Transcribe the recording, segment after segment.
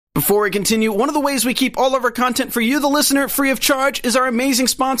Before we continue, one of the ways we keep all of our content for you, the listener, free of charge is our amazing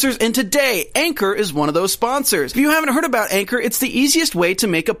sponsors, and today, Anchor is one of those sponsors. If you haven't heard about Anchor, it's the easiest way to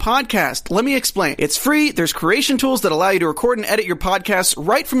make a podcast. Let me explain. It's free, there's creation tools that allow you to record and edit your podcasts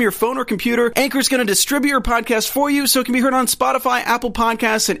right from your phone or computer. Anchor's going to distribute your podcast for you so it can be heard on Spotify, Apple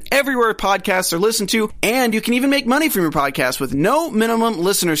Podcasts, and everywhere podcasts are listened to, and you can even make money from your podcast with no minimum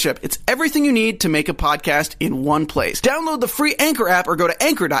listenership. It's everything you need to make a podcast in one place. Download the free Anchor app or go to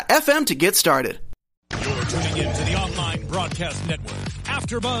anchor.fm to get started. You're tuning in to the online broadcast network,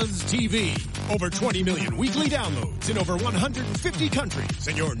 AfterBuzz TV. Over 20 million weekly downloads in over 150 countries,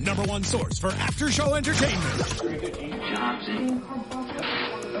 and your number one source for after-show entertainment.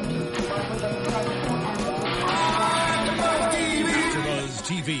 AfterBuzz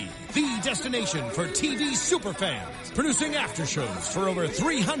TV, the destination for TV superfans. Producing aftershows for over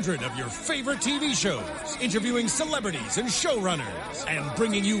 300 of your favorite TV shows. Interviewing celebrities and showrunners. And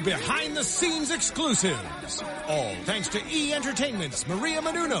bringing you behind-the-scenes exclusives. All thanks to E! Entertainment's Maria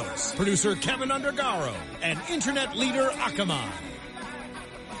Menounos, producer Kevin Undergaro, and internet leader Akamai.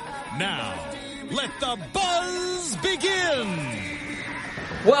 Now, let the buzz begin!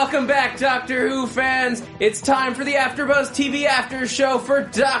 Welcome back, Doctor Who fans. It's time for the AfterBuzz TV After Show for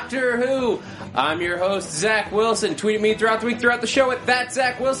Doctor Who. I'm your host, Zach Wilson. Tweet at me throughout the week, throughout the show at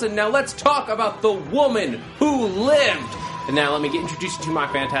 @ZachWilson. Now let's talk about the woman who lived. And now let me introduce you to my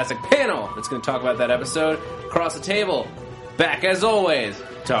fantastic panel that's going to talk about that episode. Across the table, back as always,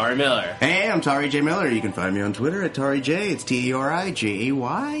 Tari Miller. Hey, I'm Tari J. Miller. You can find me on Twitter at Tari J. It's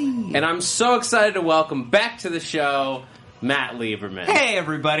TARIJAY. And I'm so excited to welcome back to the show Matt Lieberman. Hey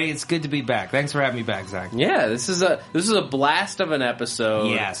everybody, it's good to be back. Thanks for having me back, Zach. Yeah, this is a blast of an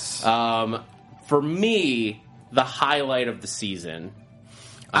episode. Yes. For me, the highlight of the season.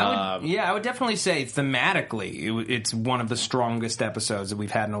 I would definitely say thematically, it's one of the strongest episodes that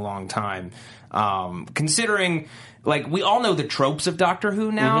we've had in a long time. Considering, like, we all know the tropes of Doctor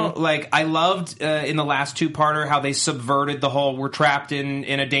Who now. Mm-hmm. Like, I loved in the last two-parter how they subverted the whole we're trapped in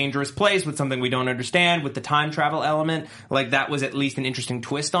a dangerous place with something we don't understand, with the time travel element. Like, that was at least an interesting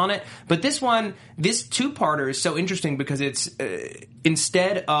twist on it. But this two-parter is so interesting because it's,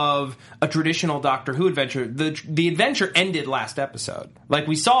 instead of a traditional Doctor Who adventure, the adventure ended last episode. Like,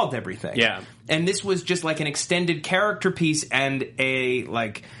 we solved everything. Yeah. And this was just like an extended character piece and a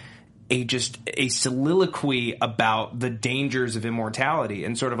soliloquy about the dangers of immortality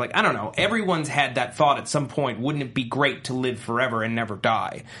and sort of like, I don't know, everyone's had that thought at some point, wouldn't it be great to live forever and never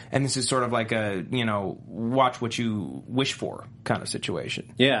die? And this is sort of like a, watch what you wish for kind of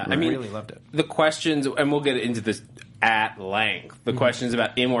situation. Yeah, I really loved it. The questions, and we'll get into this at length, the questions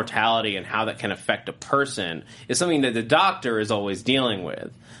about immortality and how that can affect a person is something that the Doctor is always dealing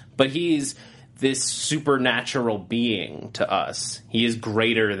with. But he's this supernatural being to us. He is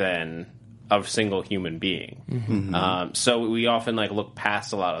greater than a single human being. Mm-hmm. So we often look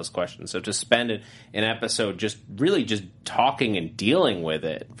past a lot of those questions. So to spend an episode just talking and dealing with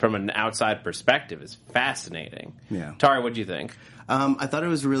it from an outside perspective is fascinating. Yeah. Tari, what do you think? I thought it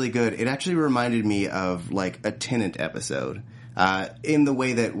was really good. It actually reminded me of a Tennant episode. In the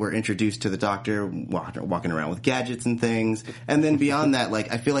way that we're introduced to the Doctor, walking around with gadgets and things. And then beyond that,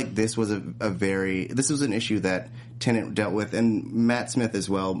 I feel like this was this was an issue that Tennant dealt with, and Matt Smith as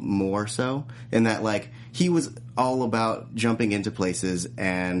well, more so, in that, he was all about jumping into places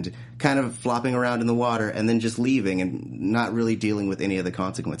and kind of flopping around in the water and then just leaving and not really dealing with any of the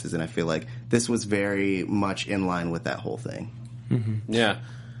consequences. And I feel like this was very much in line with that whole thing. Mm-hmm. Yeah.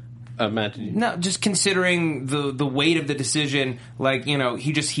 Matt, no, just considering the weight of the decision,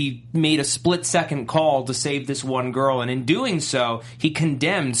 he made a split-second call to save this one girl, and in doing so, he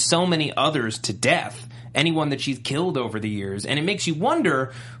condemned so many others to death, anyone that she's killed over the years, and it makes you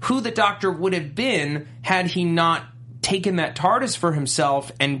wonder who the Doctor would have been had he not taken that TARDIS for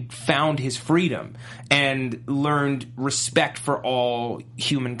himself and found his freedom and learned respect for all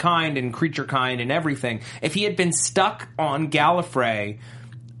humankind and creature kind and everything. If he had been stuck on Gallifrey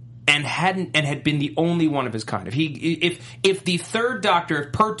and had been the only one of his kind. If the third Doctor,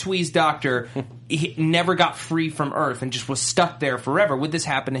 if Pertwee's Doctor, he never got free from Earth and just was stuck there forever, would this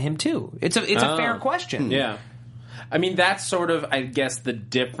happen to him too? It's a fair question. Yeah, I mean that's sort of, I guess, the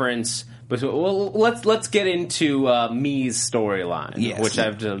difference. But let's get into me's storyline, yes. Which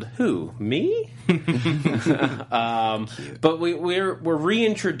I've done. Who, me? But we're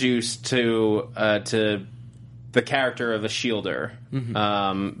reintroduced to the character of the Shielder,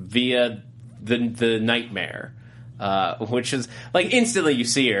 via the Nightmare, which is instantly you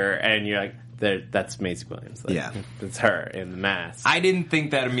see her and you're like, that's Maisie Williams. Like, Yeah. it's her in the mask. I didn't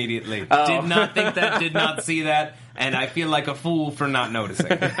think that immediately. Did not think that. Did not see that. And I feel like a fool for not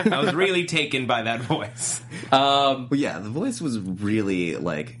noticing. I was really taken by that voice. Well, yeah, the voice was really,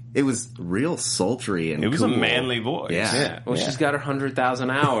 like, it was real sultry and It was cool. a manly voice. Yeah. Well, she's got her 100,000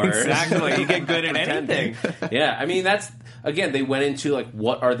 hours. Exactly. You get good at anything. Yeah, I mean, that's, again, they went into, like,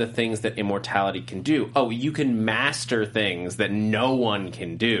 what are the things that immortality can do? Oh, you can master things that no one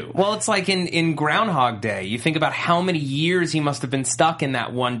can do. Well, it's like in Groundhog Day. You think about how many years he must have been stuck in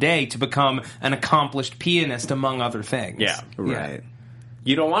that one day to become an accomplished pianist, among other things. Yeah. Right.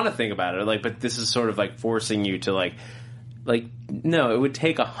 You don't want to think about it, like, but this is sort of, like, forcing you to, like, no, it would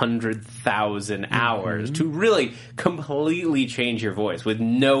take 100,000 hours to really completely change your voice with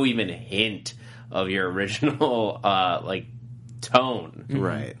no even hint of your original, like, tone.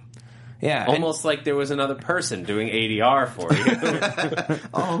 Right. Yeah. Almost like there was another person doing ADR for you.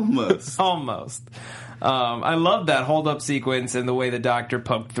 Almost. Almost. I love that hold-up sequence and the way the Doctor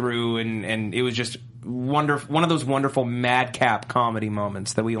poked through, and it was just wonderful. One of those wonderful madcap comedy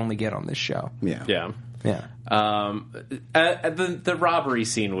moments that we only get on this show. Yeah. Yeah. Yeah. The robbery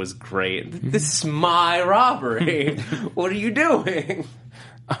scene was great. This is my robbery. What are you doing?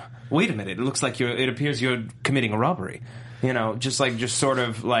 Wait a minute. It looks like it appears you're committing a robbery. You know, just sort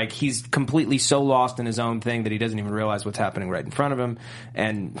of like he's completely so lost in his own thing that he doesn't even realize what's happening right in front of him.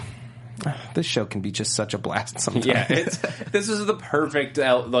 And this show can be just such a blast sometimes. Yeah, this is the perfect,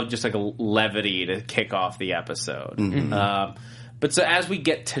 just like a levity to kick off the episode. Mm-hmm. But so as we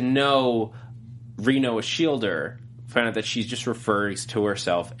get to know Reno Shielder, find out that she just refers to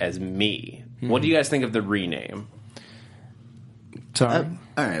herself as me. Mm-hmm. What do you guys think of the rename? Sorry.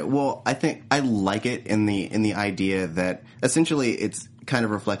 All right. Well, I think I like it in the idea that essentially it's kind of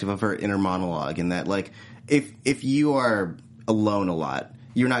reflective of her inner monologue, in that, like, if you are alone a lot,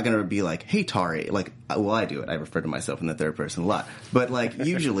 you're not going to be like, "Hey, Tari." Like, well, I do it. I refer to myself in the third person a lot. But, like,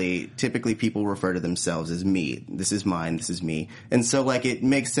 typically people refer to themselves as me. This is mine. This is me. And so, like, it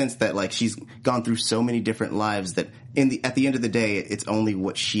makes sense that, like, she's gone through so many different lives that at the end of the day, it's only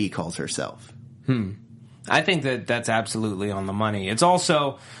what she calls herself. I think that's absolutely on the money. It's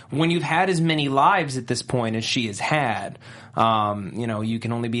also, when you've had as many lives at this point as she has had, you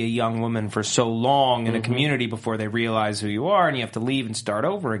can only be a young woman for so long in a community before they realize who you are, and you have to leave and start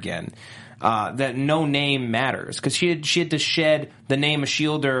over again. That no name matters, because she had to shed the name of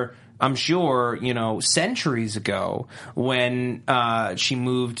Shielder, I'm sure, centuries ago when she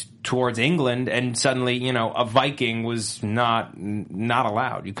moved towards England, and suddenly, a Viking was not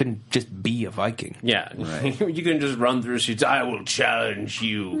allowed. You couldn't just be a Viking. Yeah, right. You can just run through streets. I will challenge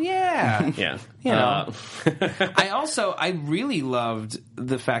you. Yeah, yeah. I really loved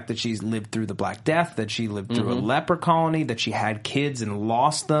the fact that she's lived through the Black Death, that she lived through a leper colony, that she had kids and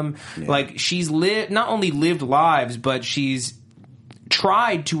lost them. Yeah. Like, she's not only lived lives, but she's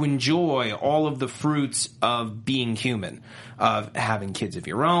tried to enjoy all of the fruits of being human, of having kids of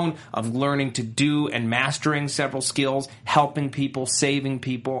your own, of learning to do and mastering several skills, helping people, saving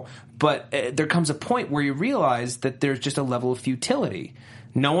people. But there comes a point where you realize that there's just a level of futility.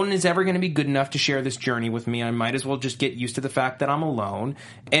 No one is ever going to be good enough to share this journey with me. I might as well just get used to the fact that I'm alone,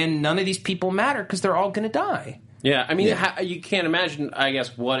 and none of these people matter because they're all going to die. Yeah, I mean, you can't imagine, I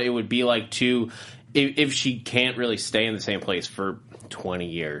guess, what it would be like if she can't really stay in the same place for 20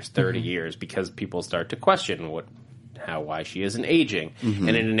 years, 30 years, because people start to question why she isn't aging. And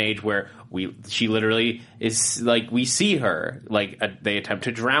in an age where she literally is, like, we see her, like, they attempt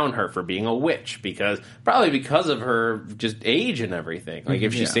to drown her for being a witch, probably because of her just age and everything. Like,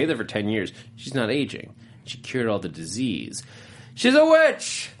 if she stayed there for 10 years, she's not aging. She cured all the disease. She's a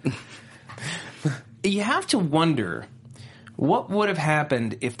witch! You have to wonder, what would have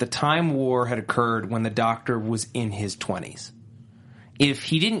happened if the Time War had occurred when the Doctor was in his 20s? If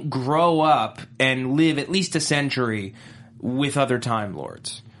he didn't grow up and live at least a century with other Time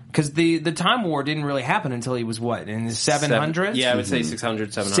Lords. Because the Time War didn't really happen until he was, what, in the 700s? Yeah, I would say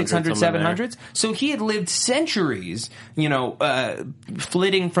 600, 700. 600, 700s? So he had lived centuries,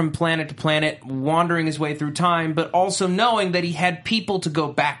 flitting from planet to planet, wandering his way through time, but also knowing that he had people to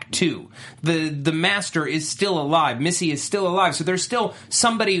go back to. The Master is still alive. Missy is still alive. So there's still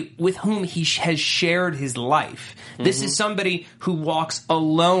somebody with whom he has shared his life. This is somebody who walks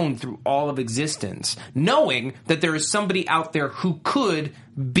alone through all of existence, knowing that there is somebody out there who could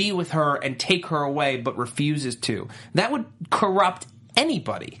be with her and take her away, but refuses to. That would corrupt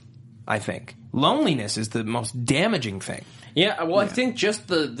anybody, I think. Loneliness is the most damaging thing. Yeah, well, I think just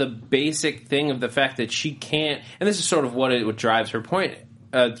the basic thing of the fact that she can't, and this is sort of what drives her point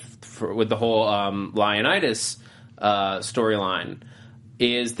with the whole Leonidas storyline,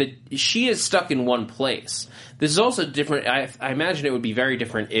 is that she is stuck in one place. This is also different. I imagine it would be very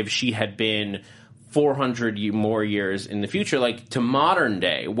different if she had been 400 more years in the future, like to modern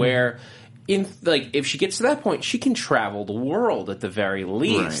day, where if she gets to that point, she can travel the world at the very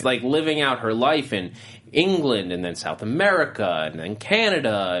least, like living out her life in England and then South America and then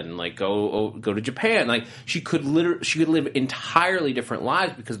Canada and like go to Japan. Like she could live entirely different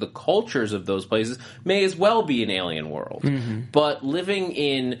lives because the cultures of those places may as well be an alien world. But living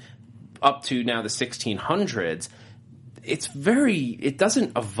in up to now the 1600s, it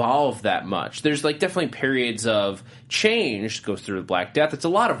doesn't evolve that much. There's like definitely periods of change, goes through the Black Death. It's a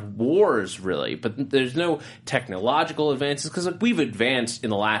lot of wars, really, but there's no technological advances because like, we've advanced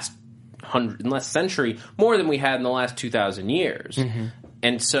in the last century more than we had in the last 2,000 years.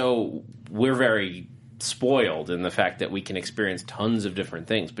 And so we're very spoiled in the fact that we can experience tons of different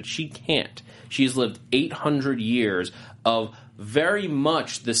things, but she can't. She's lived 800 years of very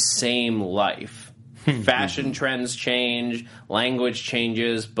much the same life. Fashion trends change, language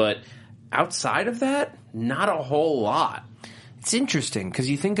changes, but outside of that, not a whole lot. It's interesting because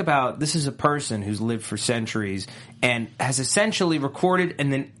you think about this is a person who's lived for centuries and has essentially recorded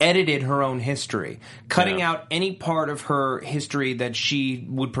and then edited her own history, cutting out any part of her history that she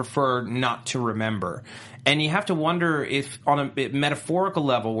would prefer not to remember. And you have to wonder if, on a metaphorical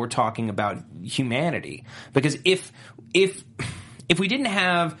level, we're talking about humanity. Because if we didn't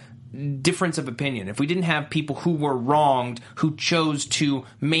have difference of opinion, if we didn't have people who were wronged, who chose to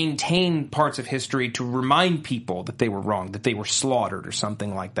maintain parts of history to remind people that they were wrong, that they were slaughtered or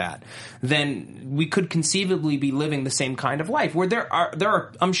something like that, then we could conceivably be living the same kind of life where there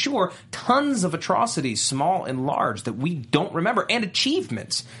are, I'm sure, tons of atrocities, small and large, that we don't remember, and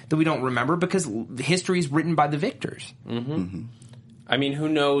achievements that we don't remember because history is written by the victors. I mean, who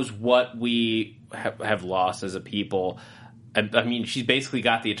knows what we have lost as a people. I mean, she's basically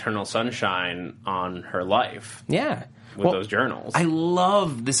got the eternal sunshine on her life. Yeah. With those journals. I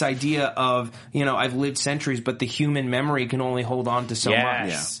love this idea of, I've lived centuries, but the human memory can only hold on to so much.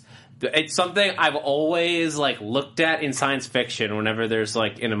 Yeah. It's something I've always, looked at in science fiction whenever there's,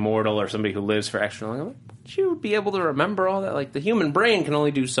 an immortal or somebody who lives for extra long. I'm like, would you be able to remember all that? The human brain can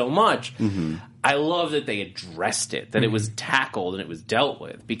only do so much. I love that they addressed it, that it was tackled and it was dealt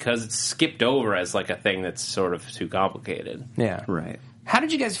with, because it's skipped over as a thing that's sort of too complicated. Yeah. Right. How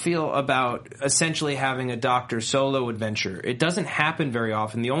did you guys feel about essentially having a Doctor solo adventure? It doesn't happen very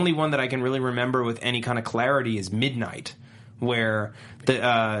often. The only one that I can really remember with any kind of clarity is Midnight, where the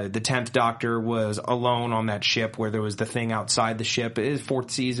 10th Doctor was alone on that ship where there was the thing outside the ship. It is fourth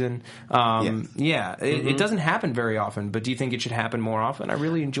season. It doesn't happen very often, but do you think it should happen more often? I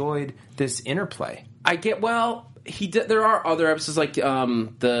really enjoyed this interplay. There are other episodes like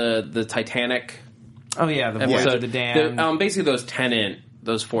the Titanic. Oh yeah, the Voyage of the Damned. Basically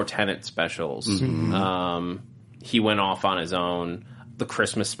those 4 Tennant specials. He went off on his own. The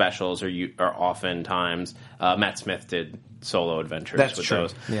Christmas specials are oftentimes Matt Smith did solo adventures with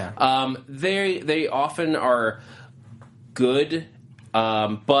those. Yeah. They often are good,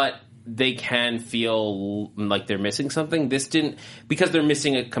 but they can feel like they're missing something. This didn't, because they're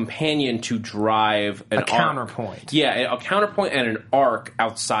missing a companion to drive a counterpoint. Yeah, a counterpoint and an arc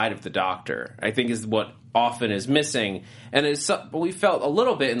outside of the Doctor, I think, is what often is missing. And we felt a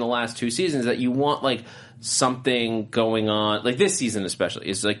little bit in the last 2 seasons that you want something going on, this season especially,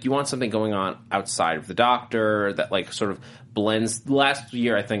 is you want something going on outside of the Doctor that sort of blends. Last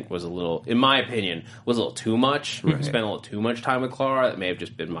year, I think, was a little, in my opinion, was a little too much. Right. Spent a little too much time with Clara. That may have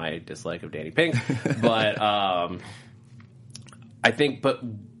just been my dislike of Danny Pink. But but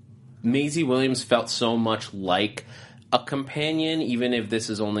Maisie Williams felt so much like a companion, even if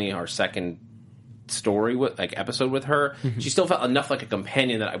this is only our second story episode with her. She still felt enough like a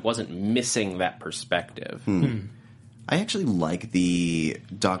companion that I wasn't missing that perspective. I actually like the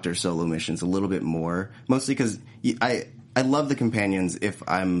Doctor solo missions a little bit more, mostly because I love the companions if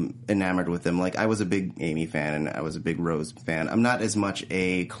I'm enamored with them. I was a big Amy fan and I was a big Rose fan. I'm not as much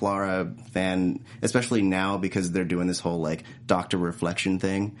a Clara fan, especially now because they're doing this whole Doctor reflection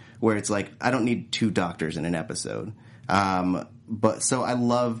thing where it's I don't need 2 doctors in an episode. But so I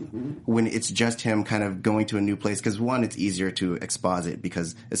love when it's just him kind of going to a new place because, 1, it's easier to exposit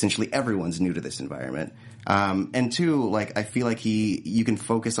because essentially everyone's new to this environment. And 2, I feel like you can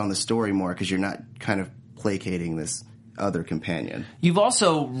focus on the story more because you're not kind of placating this other companion. You've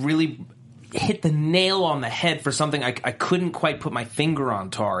also really hit the nail on the head for something I couldn't quite put my finger on,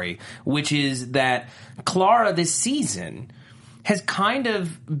 Tari, which is that Clara this season has kind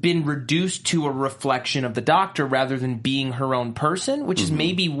of been reduced to a reflection of the Doctor rather than being her own person, which is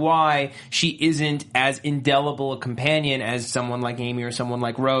maybe why she isn't as indelible a companion as someone like Amy or someone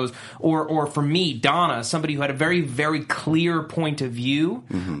like Rose, or for me, Donna, somebody who had a very, very clear point of view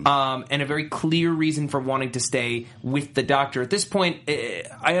and a very clear reason for wanting to stay with the Doctor. At this point,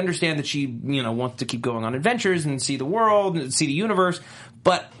 I understand that she, wants to keep going on adventures and see the world and see the universe,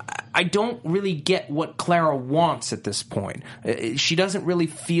 but I don't really get what Clara wants at this point. She doesn't really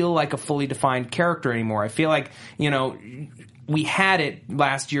feel like a fully defined character anymore. I feel like, we had it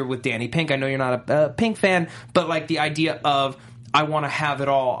last year with Danny Pink. I know you're not a Pink fan, but like the idea of, I want to have it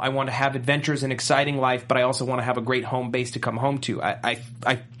all. I want to have adventures and exciting life, but I also want to have a great home base to come home to. I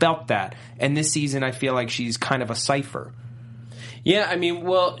felt that. And this season, I feel like she's kind of a cipher. Yeah, I mean,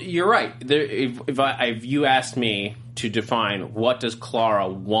 well, you're right. If you asked me to define what does Clara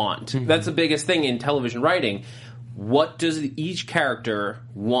want, that's the biggest thing in television writing. What does each character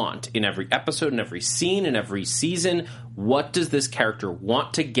want in every episode, in every scene, in every season? What does this character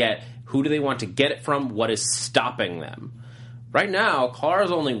want to get? Who do they want to get it from? What is stopping them? Right now,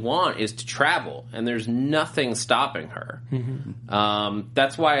 Clara's only want is to travel, and there's nothing stopping her.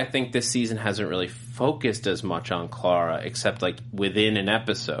 That's why I think this season hasn't really focused as much on Clara, except like within an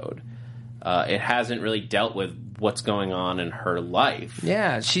episode. It hasn't really dealt with what's going on in her life.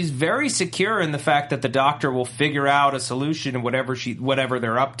 Yeah, she's very secure in the fact that the Doctor will figure out a solution to whatever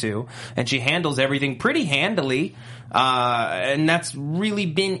they're up to, and she handles everything pretty handily. And that's really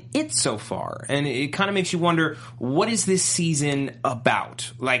been it so far. And it kind of makes you wonder, what is this season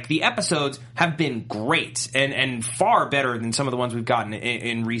about? Like, the episodes have been great and far better than some of the ones we've gotten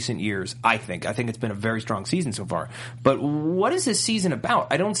in recent years, I think. I think it's been a very strong season so far. But what is this season about?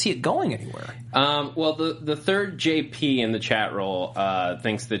 I don't see it going anywhere. Well, the third JP in the chat roll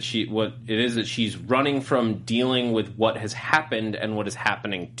thinks that she's running from dealing with what has happened and what is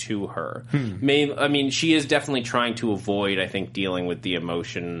happening to her. I mean, she is definitely trying to avoid, I think, dealing with the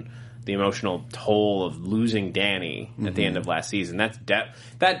emotional toll of losing Danny at the end of last season.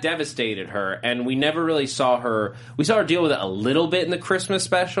 That devastated her, and we never really saw her. We saw her deal with it a little bit in the Christmas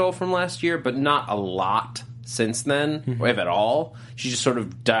special from last year, but not a lot since then, or if at all. She just sort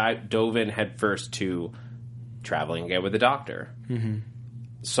of dove in headfirst to traveling again with the Doctor.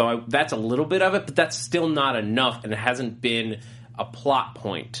 So that's a little bit of it, but that's still not enough, and it hasn't been a plot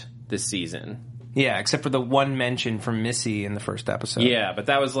point this season. Yeah, except for the one mention from Missy in the first episode. Yeah, but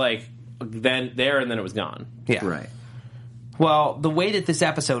that was like then there and then it was gone. Yeah. Right. Well, the way that this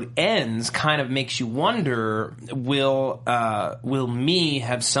episode ends kind of makes you wonder, will me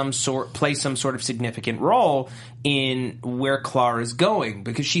have play some sort of significant role in where Clara is going?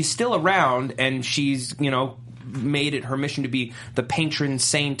 Because she's still around and she's, made it her mission to be the patron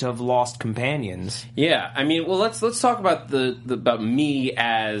saint of lost companions. Yeah, I mean, well, let's talk about about me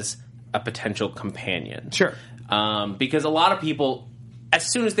as a potential companion. Sure. Because a lot of people, as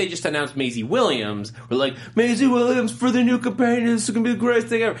soon as they just announced Maisie Williams, were like, Maisie Williams for the new companion, this is going to be the greatest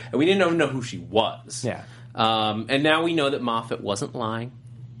thing ever. And we didn't even know who she was. Yeah. And now we know that Moffat wasn't lying.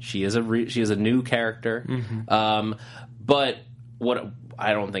 She is a new character. But what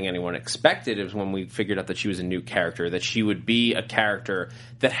I don't think anyone expected is when we figured out that she was a new character, that she would be a character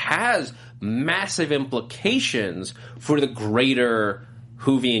that has massive implications for the greater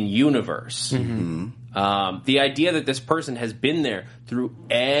Whovian universe. The idea that this person has been there through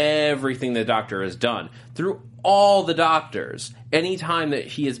everything the Doctor has done, through all the Doctors, any time that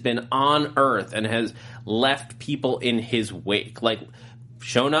he has been on Earth and has left people in his wake, like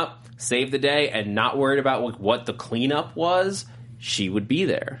shown up, saved the day, and not worried about what the cleanup was, she would be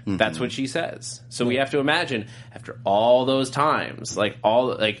there. That's what she says. So we have to imagine, after all those times,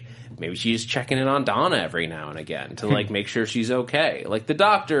 maybe she's checking in on Donna every now and again to make sure she's okay. Like the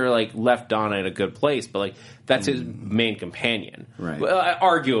Doctor left Donna in a good place, but that's his main companion. Right. Well,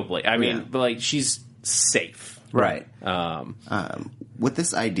 arguably. I mean, but she's safe. Right. With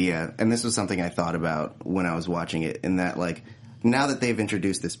this idea, and this was something I thought about when I was watching it, in that now that they've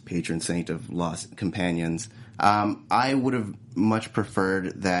introduced this patron saint of lost companions, I would have much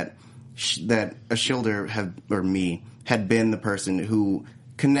preferred that Ashildr had been the person who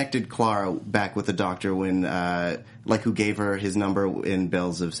connected Clara back with the Doctor when, who gave her his number in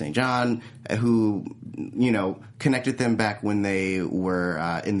Bells of St. John, who, connected them back when they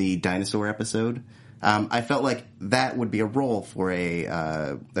were in the dinosaur episode. I felt like that would be a role for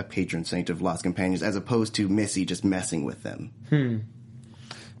a patron saint of lost companions, as opposed to Missy just messing with them.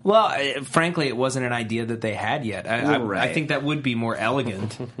 Well, frankly, it wasn't an idea that they had yet. I think that would be more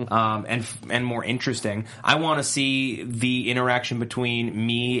elegant and more interesting. I want to see the interaction between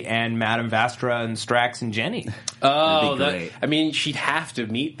me and Madame Vastra and Strax and Jenny. Oh, I mean, she'd have to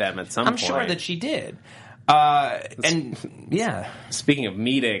meet them at some point. I'm sure that she did. And yeah. Speaking of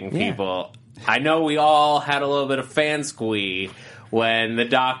meeting people, I know we all had a little bit of fan squee when the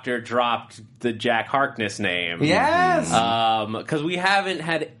Doctor dropped the Jack Harkness name. Yes. Because we haven't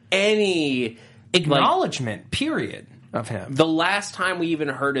had any acknowledgement, period, of him. The last time we even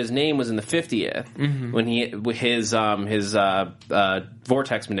heard his name was in the 50th, when his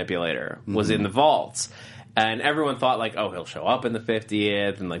vortex manipulator was in the vaults. And everyone thought, like, oh, he'll show up in the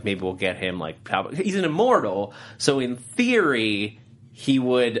 50th, and, like, maybe we'll get him, like, he's an immortal, so in theory, he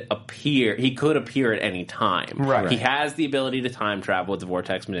could appear at any time. Right. He has the ability to time travel with the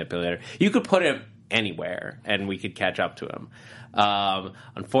vortex manipulator. You could put him anywhere, and we could catch up to him.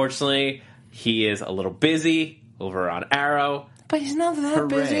 Unfortunately, he is a little busy over on Arrow. But he's not that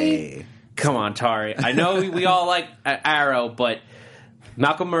busy. Come on, Tari. I know we all like Arrow, but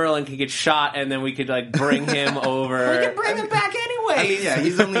Malcolm Merlin could get shot, and then we could, like, bring him over. We could bring him back anyway. I mean, yeah,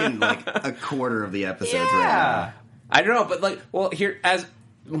 he's only in, like, a quarter of the episodes right now. I don't know, but, like, well, here, as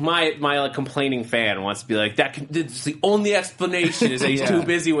my like, complaining fan wants to be like, that's the only explanation is that he's too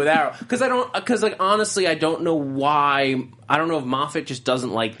busy with Arrow. Because honestly, I don't know why. I don't know if Moffat just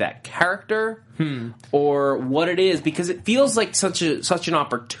doesn't like that character or what it is, because it feels like such an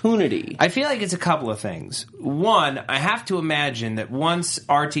opportunity. I feel like it's a couple of things. One, I have to imagine that once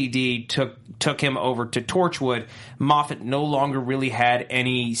RTD took him over to Torchwood, Moffat no longer really had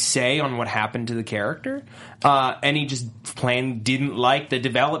any say on what happened to the character, and he just didn't like the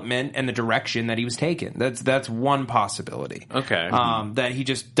development and the direction that he was taken. That's one possibility. Okay. That he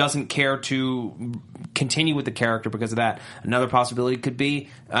just doesn't care to continue with the character because of that. Another possibility could be,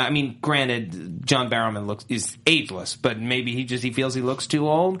 I mean, granted, John Barrowman is ageless, but maybe he feels he looks too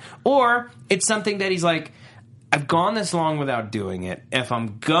old. Or it's something that he's like, I've gone this long without doing it. If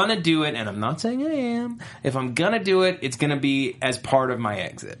I'm gonna do it, and I'm not saying I am, if I'm gonna do it, it's gonna be as part of my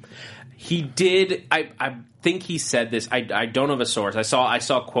exit. He did. I think he said this. I don't have a source. I saw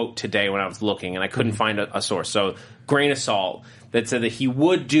a quote today when I was looking, and I couldn't find a source. So grain of salt that said that he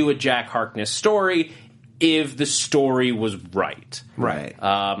would do a Jack Harkness story if the story was right. Right.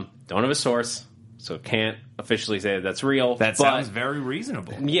 Don't have a source, so can't officially say that's real. That sounds very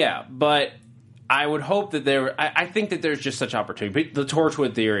reasonable. Yeah, but I would hope that I think that there's just such opportunity. But the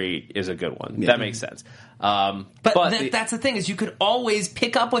Torchwood theory is a good one. Yeah. That makes sense. That's the thing, is you could always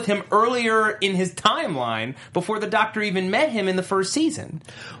pick up with him earlier in his timeline before the Doctor even met him in the first season.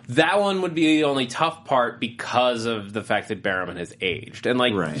 That one would be the only tough part because of the fact that Barrowman has aged. And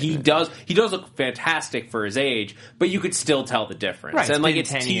he does look fantastic for his age, but you could still tell the difference. Right, and it's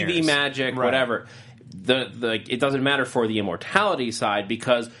 10 TV years. magic, whatever. It doesn't matter for the immortality side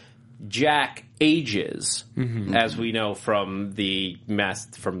because Jack ages, as we know from the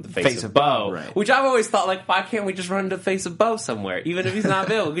Face of Bo, which I've always thought, like, why can't we just run into Face of Bo somewhere? Even if he's not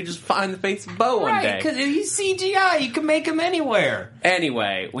available, we could just find the Face of Bo one day. Right, because he's CGI, you can make him anywhere.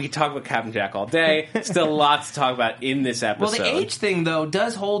 Anyway, we can talk about Captain Jack all day. Still lots to talk about in this episode. Well, the age thing, though,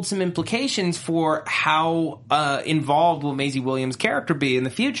 does hold some implications for how involved will Maisie Williams' character be in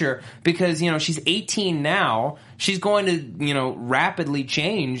the future, because, she's 18 now. She's going to, rapidly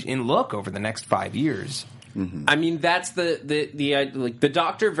change in look over the next 5 years. Mm-hmm. I mean, that's the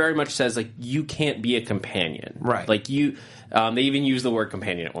Doctor very much says, like, you can't be a companion, right? Like they even use the word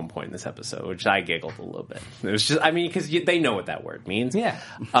companion at one point in this episode, which I giggled a little bit. It was just, I mean, because they know what that word means, yeah.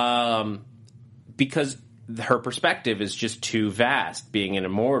 Because her perspective is just too vast, being an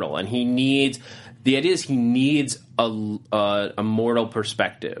immortal, and he needs a mortal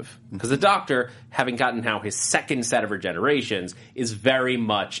perspective, because the Doctor, having gotten now his second set of regenerations, is very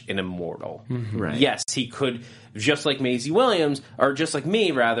much an immortal. Mm-hmm. Right. Yes, he could, just like Maisie Williams, or just like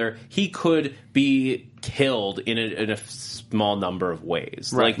me, rather, he could be killed in a small number of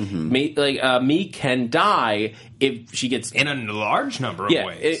ways. Right. Like, me can die if she gets in a large number of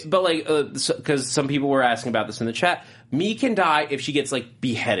ways. Because some people were asking about this in the chat. Me can die if she gets, like,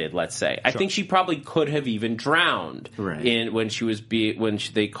 beheaded, let's say. I think she probably could have even drowned when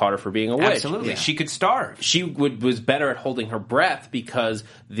they caught her for being a witch. Absolutely. Yeah. She could starve. She was better at holding her breath because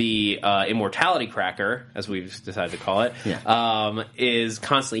the immortality cracker, as we've decided to call it, is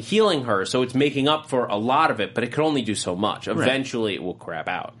constantly healing her. So it's making up for a lot of it, but it can only do so much. Eventually it will crap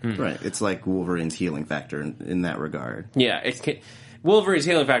out. Right. It's like Wolverine's healing factor in that regard. Yeah, Wolverine's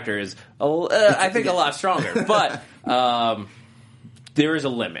healing factor is, I think, a lot stronger, but there is a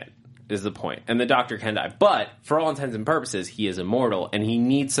limit. is the point. And the Doctor can die. But, for all intents and purposes, he is immortal, and he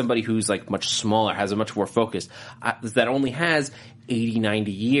needs somebody who's, like, much smaller, has a much more focus, that only has 80,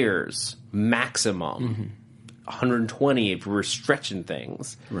 90 years maximum. 120 if we're stretching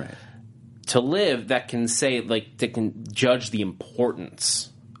things. Right. To live, that can say, like, that can judge the importance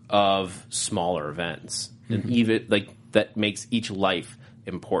of smaller events. And even, like, that makes each life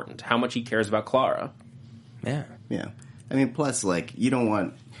important. How much he cares about Clara. Yeah. Yeah. I mean, plus, like, you don't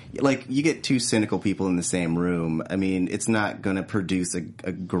want... Like, you get two cynical people in the same room. I mean, it's not going to produce a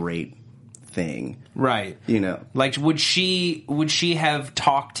great thing. Right. You know? Like, would she have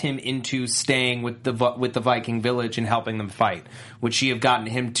talked him into staying with the Viking village and helping them fight? Would she have gotten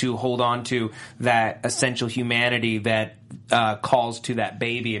him to hold on to that essential humanity that calls to that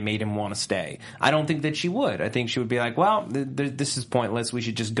baby and made him want to stay? I don't think that she would. I think she would be like, well, this is pointless. We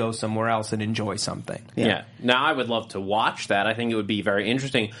should just go somewhere else and enjoy something. Yeah. Now, I would love to watch that. I think it would be very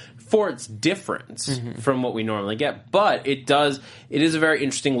interesting for its difference from what we normally get. But it is a very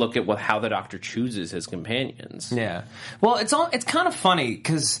interesting look at how the Doctor chooses his companions. Yeah. Well, it's kind of funny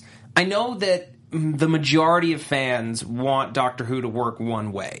because I know that the majority of fans want Doctor Who to work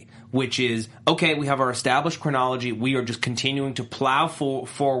one way, which is, okay, we have our established chronology, we are just continuing to plow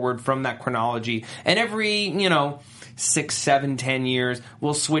forward from that chronology, and every, 6, 7, 10 years,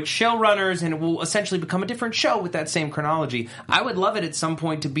 we'll switch showrunners, and it will essentially become a different show with that same chronology. I would love it at some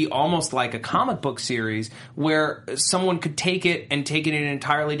point to be almost like a comic book series where someone could take it in an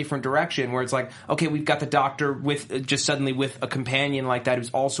entirely different direction, where it's like, okay, we've got the Doctor with a companion like that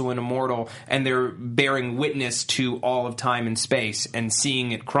who's also an immortal, and they're bearing witness to all of time and space and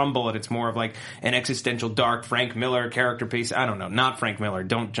seeing it crumble, and it's more of like an existential, dark Frank Miller character piece. I don't know, not Frank Miller,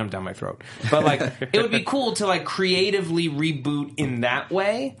 don't jump down my throat. But like, it would be cool to like creatively reboot in that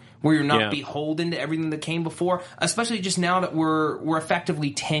way, where you're not beholden to everything that came before, especially just now that we're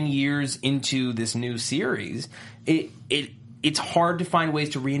effectively 10 years into this new series. It's hard to find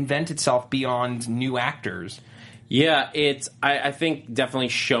ways to reinvent itself beyond new actors. Yeah, I think definitely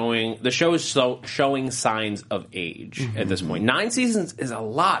the show is showing signs of age at this point. 9 seasons is a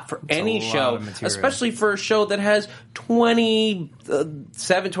lot for any show, especially for a show that has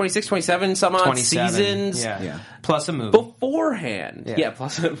 26, 27 some odd seasons. Yeah. Plus a movie. Beforehand. Yeah,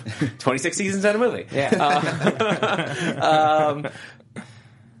 plus 26 seasons and a movie. Yeah.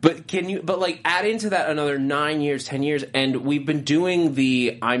 But add into that another 9 years, 10 years, and we've been doing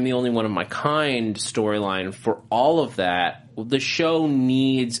the I'm the only one of my kind storyline for all of that. The show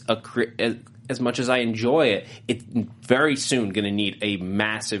needs as much as I enjoy it, it's very soon going to need a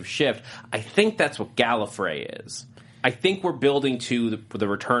massive shift. I think that's what Gallifrey is. I think we're building to the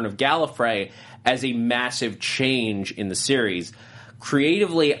return of Gallifrey as a massive change in the series.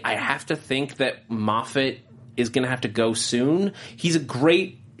 Creatively, I have to think that Moffat is going to have to go soon. He's a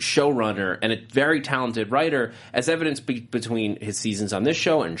great showrunner and a very talented writer, as evidenced between his seasons on this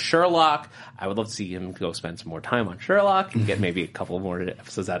show and Sherlock. I would love to see him go spend some more time on Sherlock and get maybe a couple more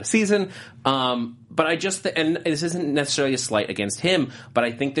episodes out of season. But I just and this isn't necessarily a slight against him, but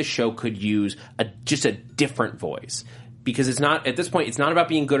I think the show could use just a different voice. Because it's not, at this point, it's not about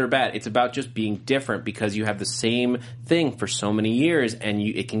being good or bad. It's about just being different because you have the same thing for so many years and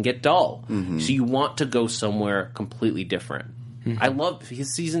it can get dull. So you want to go somewhere completely different. I love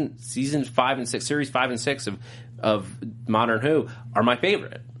his season 5 and 6, series 5 and 6 of Modern Who are my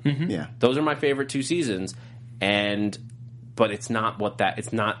favorite. Yeah, those are my favorite 2 seasons, but it's not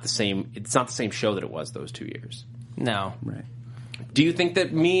the same show that it was those 2 years. No, right. Do you think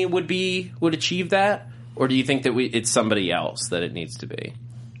that would achieve that, or do you think that it's somebody else that it needs to be?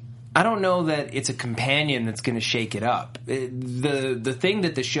 I don't know that it's a companion that's going to shake it up. The thing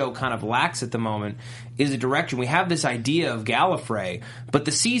that the show kind of lacks at the moment is a direction. We have this idea of Gallifrey, but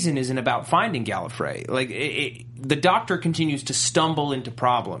the season isn't about finding Gallifrey. Like the Doctor continues to stumble into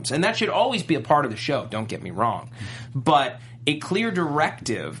problems, and that should always be a part of the show. Don't get me wrong, but a clear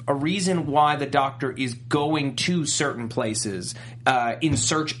directive, a reason why the Doctor is going to certain places in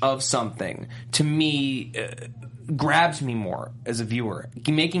search of something, to me, grabs me more as a viewer,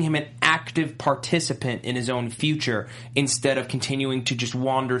 making him an active participant in his own future instead of continuing to just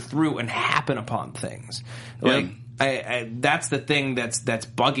wander through and happen upon things. Like, that's the thing that's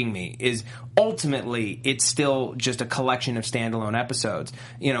bugging me, is ultimately it's still just a collection of standalone episodes.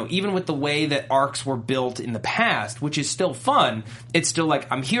 Even with the way that arcs were built in the past, which is still fun, it's still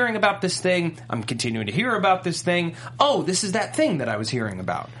like, I'm hearing about this thing, I'm continuing to hear about this thing, oh, this is that thing that I was hearing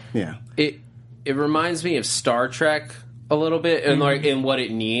about. Yeah. It reminds me of Star Trek a little bit, and in what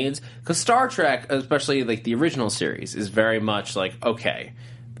it needs, because Star Trek, especially like the original series, is very much like, okay,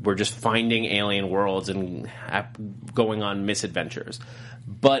 we're just finding alien worlds and going on misadventures.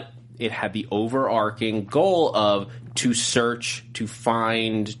 But it had the overarching goal of to search, to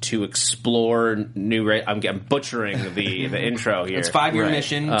find, to explore new. I'm butchering the intro here. It's a 5-year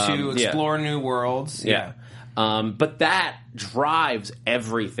mission to explore new worlds. Yeah. But that drives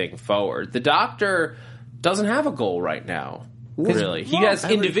everything forward. The Doctor doesn't have a goal right now. Really, he has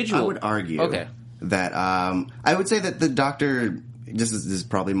individual. I would argue that I would say that the Doctor. This is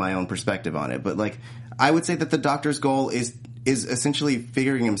probably my own perspective on it, but like I would say that the Doctor's goal is essentially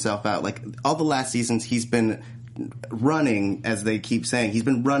figuring himself out. Like all the last seasons, he's been running, as they keep saying, he's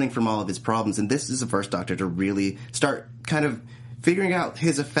been running from all of his problems, and this is the first Doctor to really start kind of figuring out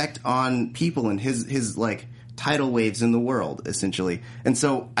his effect on people and his like tidal waves in the world, essentially. And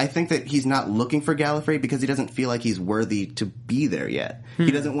so I think that he's not looking for Gallifrey because he doesn't feel like he's worthy to be there yet. He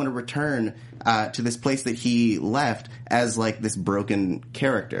doesn't want to return to this place that he left as like this broken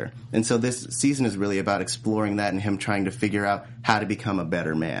character. And so this season is really about exploring that and him trying to figure out how to become a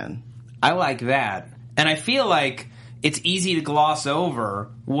better man. I like that. And I feel like it's easy to gloss over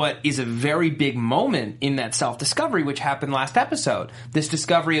what is a very big moment in that self-discovery, which happened last episode. This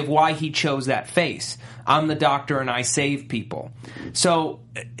discovery of why he chose that face. I'm the Doctor and I save people. So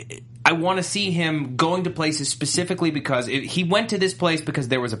I want to see him going to places specifically because he went to this place because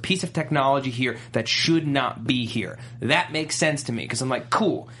there was a piece of technology here that should not be here. That makes sense to me because I'm like,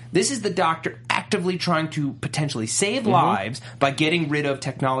 cool. This is the Doctor actively trying to potentially save lives by getting rid of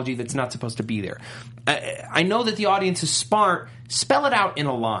technology that's not supposed to be there. I know that the audience is smart. Spell it out in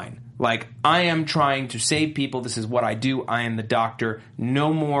a line. Like, I am trying to save people. This is what I do. I am the Doctor.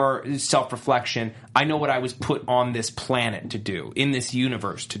 No more self-reflection. I know what I was put on this planet to do, in this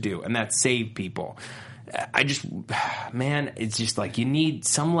universe to do, and that's save people. Man, it's just like you need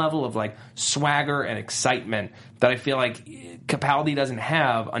some level of like swagger and excitement that I feel like Capaldi doesn't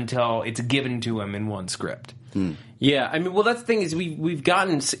have until it's given to him in one script. Yeah, I mean, well, that's the thing is we've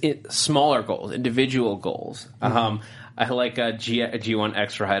gotten smaller goals, individual goals. I like G1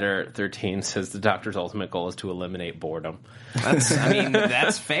 Extra Hider 13 says the Doctor's ultimate goal is to eliminate boredom.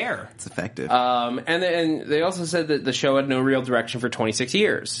 That's fair. It's effective. And they also said that the show had no real direction for 26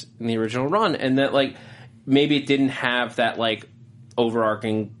 years in the original run, and that like maybe it didn't have that like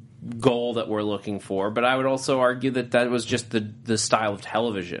overarching goal that we're looking for. But I would also argue that was just the style of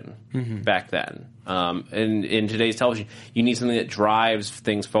television back then. And in today's television, you need something that drives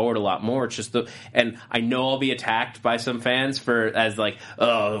things forward a lot more. It's just and I know I'll be attacked by some fans as like,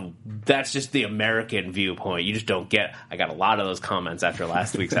 oh, that's just the American viewpoint. You just don't get. I got a lot of those comments after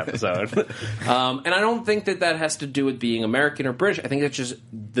last week's episode, and I don't think that has to do with being American or British. I think that's just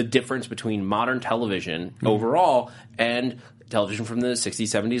the difference between modern television overall and television from the 60s,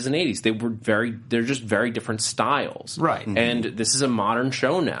 70s, and 80s. They're just very different styles. Right. And this is a modern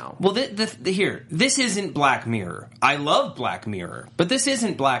show now. Well, this isn't Black Mirror. I love Black Mirror, but this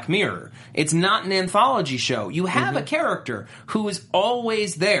isn't Black Mirror. It's not an anthology show. You have a character who is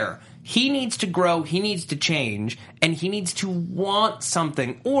always there. He needs to grow, he needs to change, and he needs to want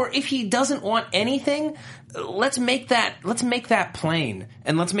something. Or if he doesn't want anything, let's make that plain.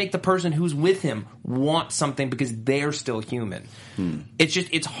 And let's make the person who's with him want something because they're still human.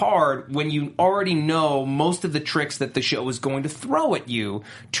 It's hard when you already know most of the tricks that the show is going to throw at you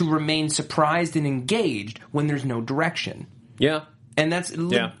to remain surprised and engaged when there's no direction. Yeah. And that's,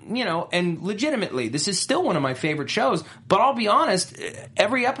 and legitimately, this is still one of my favorite shows. But I'll be honest,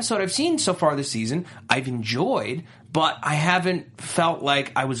 every episode I've seen so far this season, I've enjoyed, but I haven't felt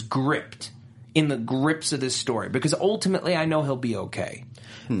like I was gripped in the grips of this story. Because ultimately, I know he'll be okay.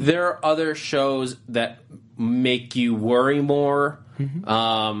 There are other shows that make you worry more.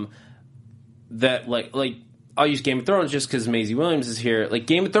 That like I'll use Game of Thrones just because Maisie Williams is here. Like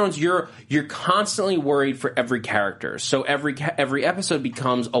Game of Thrones, you're constantly worried for every character. So every episode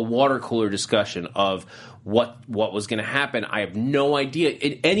becomes a water cooler discussion of what was going to happen. I have no idea.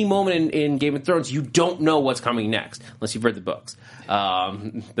 At any moment in Game of Thrones, you don't know what's coming next unless you've read the books.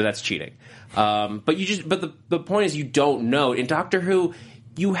 But that's cheating. But the point is you don't know. In Doctor Who,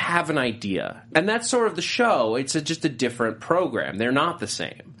 you have an idea, and that's sort of the show. It's just a different program. They're not the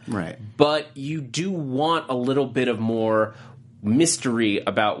same. Right. But you do want a little bit of more mystery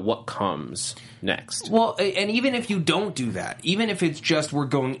about what comes next. Well, and even if you don't do that, even if it's just we're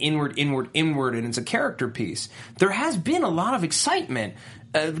going inward, and it's a character piece, there has been a lot of excitement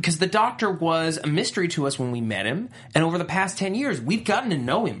because the Doctor was a mystery to us when we met him, and over the past 10 years, we've gotten to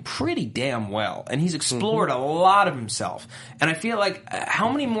know him pretty damn well, and he's explored a lot of himself. And I feel like, how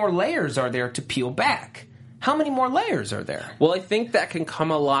many more layers are there to peel back? How many more layers are there? Well, I think that can come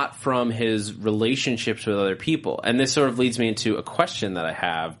a lot from his relationships with other people. And this sort of leads me into a question that I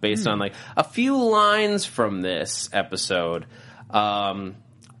have based on like a few lines from this episode.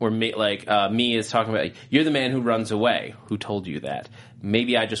 where me is talking about, you're the man who runs away. Who told you that?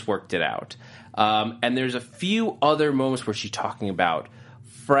 Maybe I just worked it out. And there's a few other moments where she's talking about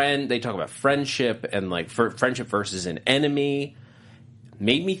they talk about friendship and friendship versus an enemy.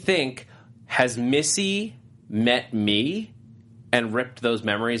 Made me think, has Missy met me and ripped those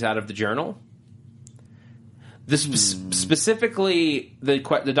memories out of the journal? Specifically, the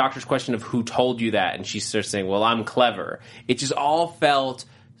doctor's question of who told you that, and she starts saying, well, I'm clever. It just all felt,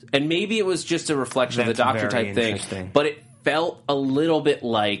 and maybe it was just a reflection of the doctor type thing, but it felt a little bit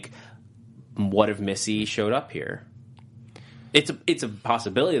like, what if Missy showed up here? It's a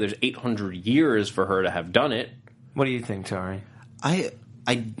possibility. There's 800 years for her to have done it. What do you think, Tari? I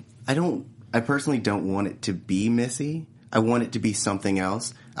personally don't want it to be Missy. I want it to be something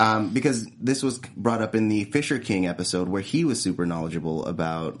else. Because this was brought up in the Fisher King episode where he was super knowledgeable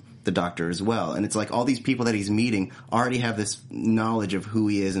about the Doctor as well. And it's like all these people that he's meeting already have this knowledge of who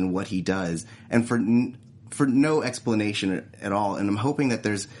he is and what he does. And for no explanation at all. And I'm hoping that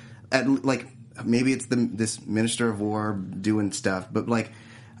there's, maybe it's this Minister of War doing stuff, but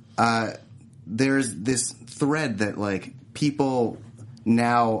there's this thread that people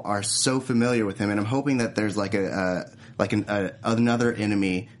now are so familiar with him, and I'm hoping that there's another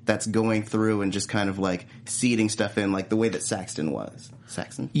enemy that's going through and just kind of seeding stuff in, the way that Saxon was.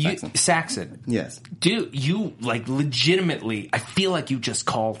 Saxon. Yes, dude. You legitimately. I feel like you just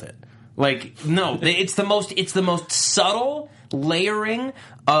called it. No, it's the most subtle layering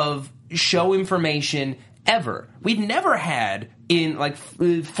of show information ever. We've never had in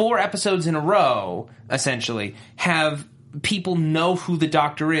 4 episodes in a row, essentially, have people know who the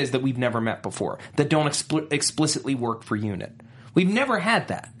Doctor is that we've never met before, that don't explicitly work for UNIT. We've never had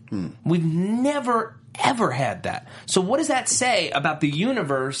that. We've never, ever had that. So what does that say about the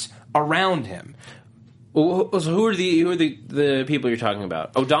universe around him? So who are the people you're talking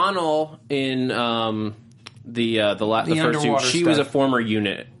about? O'Donnell in the first two, she was a former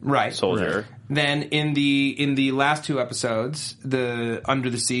UNIT soldier. Right. Then in the last 2 episodes, the Under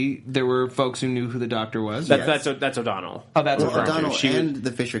the Sea, there were folks who knew who the Doctor was. That's O'Donnell. Oh, that's O'Donnell. And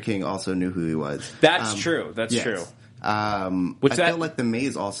the Fisher King also knew who he was. That's true. That's true. I feel like the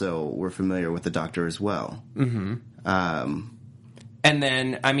Mays also were familiar with the Doctor as well. Mm-hmm. And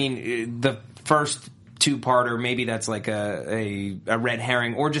then, the first 2-parter, maybe that's a red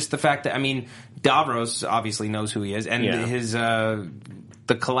herring, or just the fact that, Davros obviously knows who he is, and his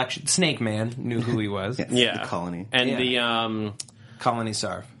the collection Snake Man knew who he was. The colony, and the colony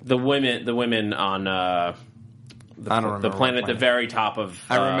Sarv. The women on the planet at the very top of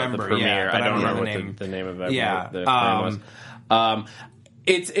I remember, the premiere. I don't remember what the name of it. The planet was.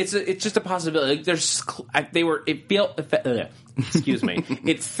 It's just a possibility. Excuse me.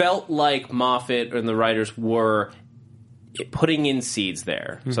 It felt like Moffat and the writers were putting in seeds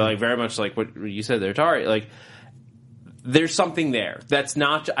there. Mm-hmm. So very much like what you said there, Tari. There's something there. That's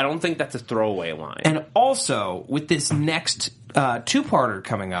not. I don't think that's a throwaway line. And also with this next 2-parter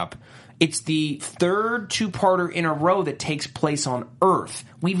coming up, it's the 3rd 2-parter in a row that takes place on Earth.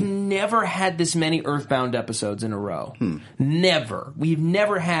 We've never had this many Earthbound episodes in a row. Never. We've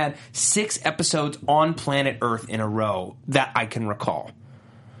never had 6 episodes on planet Earth in a row that I can recall.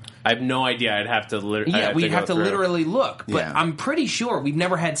 I have no idea. I'd have to we'd have to literally look. But I'm pretty sure we've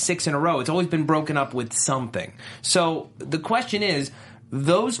never had 6 in a row. It's always been broken up with something. So the question is,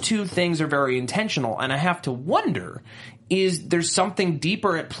 those 2 things are very intentional, and I have to wonder, is there something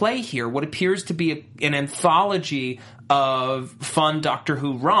deeper at play here? What appears to be an anthology of fun Doctor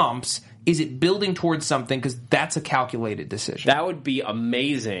Who romps, is it building towards something? Because that's a calculated decision. That would be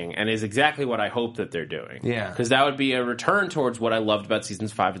amazing, and is exactly what I hope that they're doing. Yeah. Because that would be a return towards what I loved about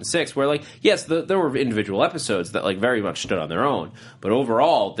seasons 5 and 6, where, yes, there were individual episodes that, very much stood on their own, but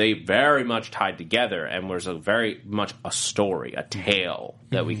overall, they very much tied together, and was very much a story, a tale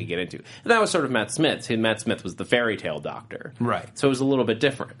that we could get into. And that was sort of Matt Smith's. Matt Smith was the fairy tale Doctor. Right. So it was a little bit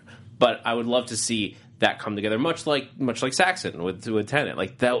different. But I would love to see that come together, much like Saxon with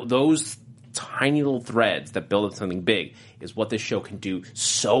Tennant. Those tiny little threads that build up something big is what this show can do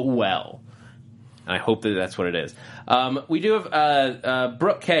so well. And I hope that that's what it is. We do have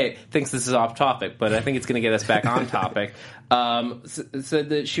Brooke K thinks this is off topic, but I think it's going to get us back on topic. Said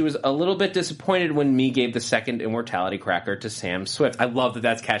that she was a little bit disappointed when Me gave the second immortality cracker to Sam Swift. I love that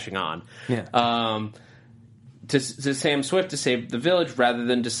that's catching on. Yeah. To Sam Swift to save the village rather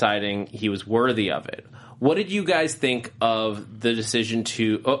than deciding he was worthy of it. What did you guys think of the decision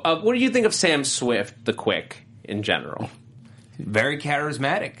to... what do you think of Sam Swift, the Quick, in general? Very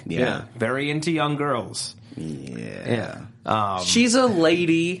charismatic. Yeah. Very into young girls. Yeah. She's a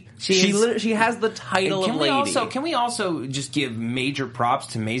lady. She has the title of lady. Can we also just give major props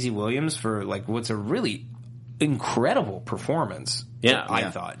to Maisie Williams for like what's a really incredible performance? Yeah, I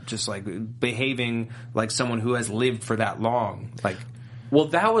thought just like behaving like someone who has lived for that long. Like, well,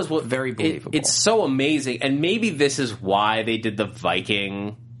 that was what very believable. It's so amazing, and maybe this is why they did the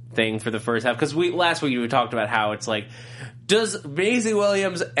Viking thing for the first half. Because last week we talked about how it's like, does Maisie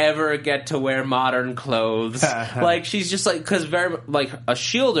Williams ever get to wear modern clothes? Like, she's just like, because very like a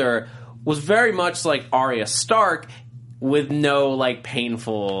Shielder was very much like Arya Stark with no like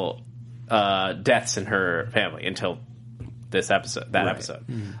painful deaths in her family until this episode, episode.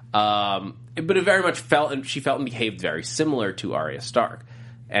 But it very much she felt and behaved very similar to Arya Stark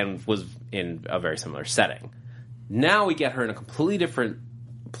and was in a very similar setting. Now we get her in a completely different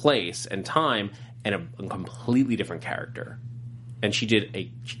place and time and a completely different character. And she did a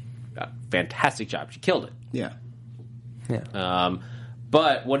fantastic job. She killed it. Yeah.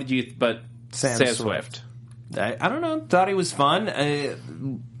 But what did you... But Sam Swift. I don't know. Thought he was fun.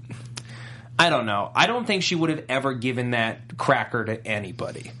 I don't know. I don't think she would have ever given that cracker to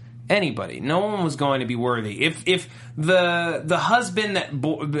anybody. No one was going to be worthy. If the husband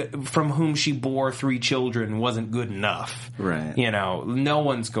from whom she bore 3 children wasn't good enough, right? No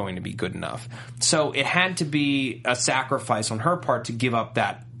one's going to be good enough. So it had to be a sacrifice on her part to give up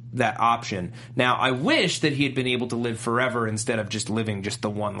that option. Now, I wish that he had been able to live forever instead of just living just the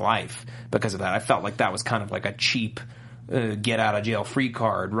one life. Because of that, I felt like that was kind of like a cheap get out of jail free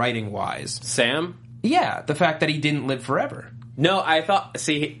card writing wise. Sam? Yeah, the fact that he didn't live forever. No, I thought...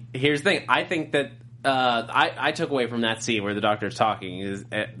 See, here's the thing. I think that... I took away from that scene where the doctor's talking is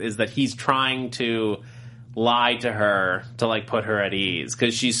that he's trying to lie to her to, like, put her at ease.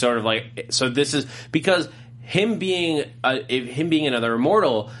 Because she's sort of like... So this is... Because him being another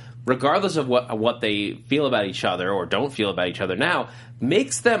immortal, regardless of what they feel about each other or don't feel about each other now,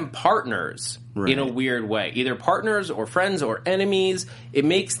 makes them partners in a weird way. Either partners or friends or enemies. It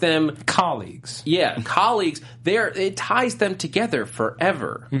makes them... Colleagues. Yeah, colleagues. It ties them together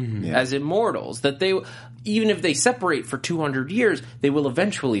forever as immortals. That they, even if they separate for 200 years, they will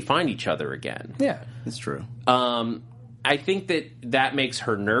eventually find each other again. Yeah, that's true. I think that makes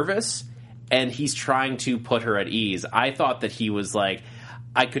her nervous, and he's trying to put her at ease. I thought that he was like,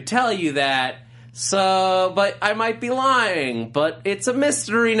 I could tell you that, but I might be lying, but it's a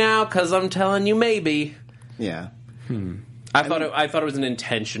mystery now because I'm telling you maybe. Yeah. I thought it was an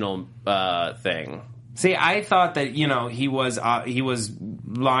intentional thing. See, I thought that he was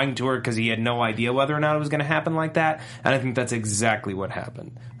lying to her because he had no idea whether or not it was going to happen like that, and I think that's exactly what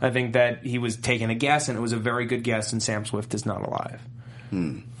happened. I think that he was taking a guess, and it was a very good guess, and Sam Swift is not alive.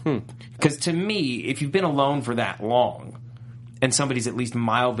 Because to me, if you've been alone for that long, and somebody's at least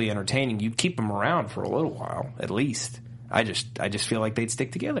mildly entertaining, you keep them around for a little while, at least. I just feel like they'd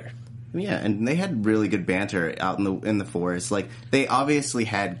stick together. Yeah, and they had really good banter out in the forest. Like, they obviously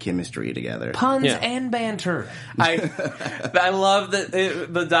had chemistry together. Puns and banter. I love that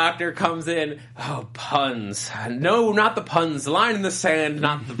the doctor comes in. Oh, puns! No, not the puns. The line in the sand,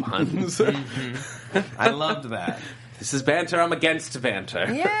 not the puns. I loved that. This is banter. I'm against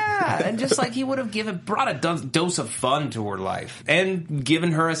banter. Yeah, and just like he would have brought a dose of fun to her life and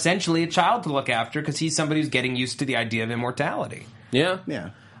given her essentially a child to look after because he's somebody who's getting used to the idea of immortality. Yeah.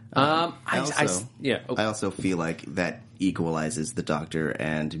 I also feel like that equalizes the Doctor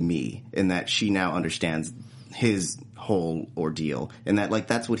and me in that she now understands his whole ordeal, and that like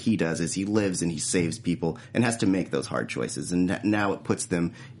that's what he does is he lives and he saves people and has to make those hard choices, and now it puts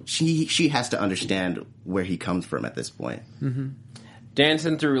them. She has to understand where he comes from at this point.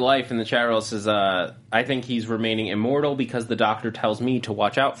 Dancing Through Life in the chat roll says, I think he's remaining immortal because the Doctor tells me to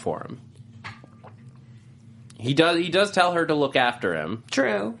watch out for him. He does tell her to look after him.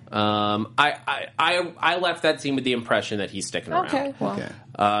 True. I left that scene with the impression that he's sticking around. Okay, well. Okay.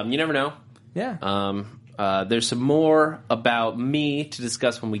 You never know. Yeah. There's some more about me to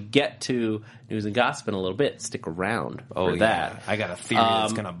discuss when we get to news and gossip in a little bit. Stick around for that. I got a theory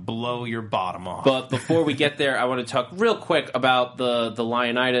that's going to blow your bottom off. But before we get there, I want to talk real quick about the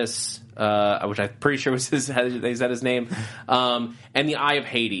Leonidas, which I'm pretty sure was they said his name, and the Eye of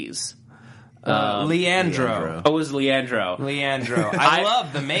Hades. Leandro. Oh, it was Leandro. I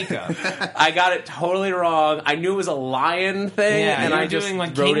love the makeup. I got it totally wrong. I knew it was a lion thing, and I just doing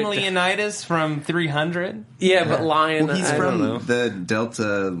like wrote King Leonidas from 300. Yeah, but lion. Well, he's I don't know. from the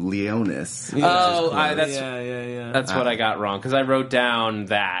Delta Leonis. That's what I got wrong because I wrote down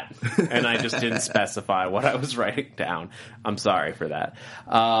that and I just didn't specify what I was writing down. I'm sorry for that.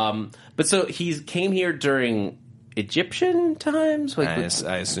 But so he came here during Egyptian times, like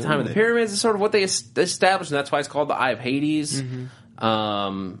I assume time of the pyramids is sort of what they established, and that's why it's called the Eye of Hades.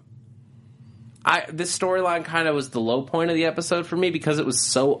 This storyline kind of was the low point of the episode for me because it was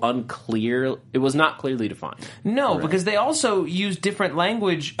so unclear. It was not clearly defined. No, because they also used different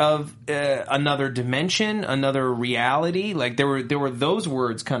language of another dimension, another reality. Like there were those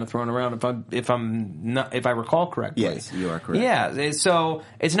words kind of thrown around. If I recall correctly. Yes, you are correct. Yeah, so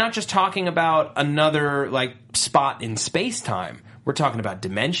it's not just talking about another like spot in space time. We're talking about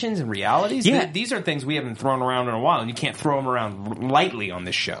dimensions and realities. Yeah. These are things we haven't thrown around in a while, and you can't throw them around lightly on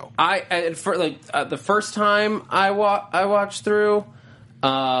this show. The first time I watched through,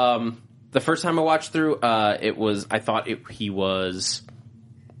 it was I thought he was.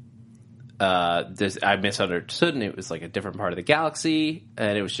 I misunderstood, and it was like a different part of the galaxy,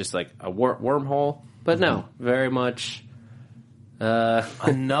 and it was just like a wormhole. But no, very much.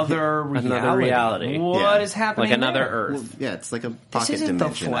 Another reality. What is happening? Like another there? Earth. Well, yeah, it's like a pocket isn't the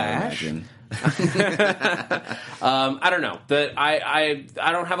dimension. Flash. I imagine. I don't know. I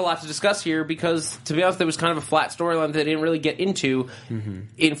don't have a lot to discuss here because, to be honest, there was kind of a flat storyline that they didn't really get into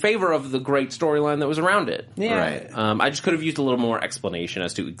in favor of the great storyline that was around it. Yeah. Right. I just could have used a little more explanation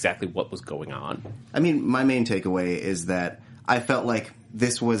as to exactly what was going on. I mean, my main takeaway is that I felt like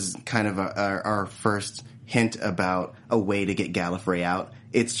this was kind of our first hint about a way to get Gallifrey out.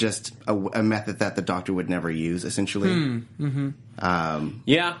 It's just a method that the Doctor would never use, essentially.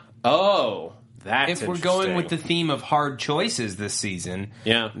 Yeah. Oh, that's If we're going with the theme of hard choices this season,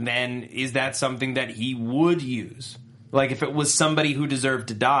 then is that something that he would use? Like if it was somebody who deserved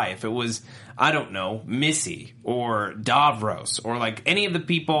to die, if it was, I don't know, Missy or Davros or like any of the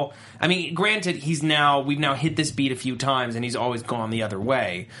people. I mean, granted, we've now hit this beat a few times and he's always gone the other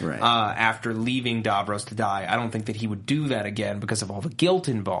way after leaving Davros to die. I don't think that he would do that again because of all the guilt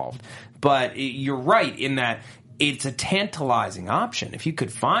involved. But you're right in that it's a tantalizing option. If you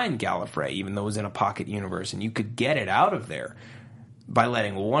could find Gallifrey, even though it was in a pocket universe, and you could get it out of there by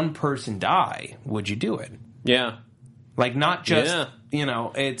letting one person die, would you do it? Yeah. Like, not just,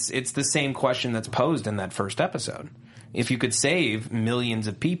 it's the same question that's posed in that first episode. If you could save millions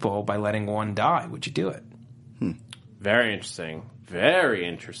of people by letting one die, would you do it? Very interesting. Very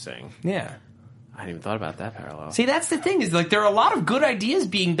interesting. Yeah. I hadn't even thought about that parallel. See, that's the thing, is like there are a lot of good ideas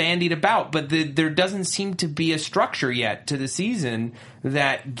being bandied about, but there doesn't seem to be a structure yet to the season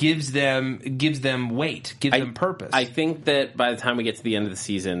that gives them weight, gives them purpose. I think that by the time we get to the end of the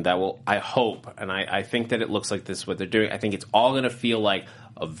season, I hope, and I think that it looks like this is what they're doing. I think it's all going to feel like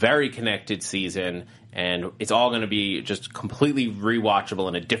a very connected season, and it's all going to be just completely rewatchable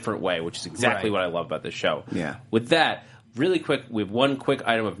in a different way, which is exactly what I love about this show. Yeah. With that, really quick, we have one quick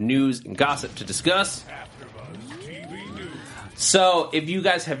item of news and gossip to discuss. AfterBuzz TV News. So, if you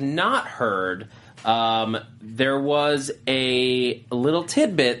guys have not heard, there was a little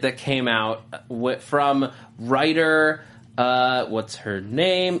tidbit that came out from writer, what's her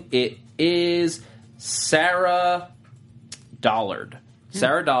name? It is Sarah Dollard.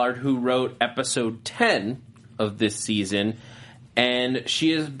 Sarah Dollard, who wrote episode 10 of this season, and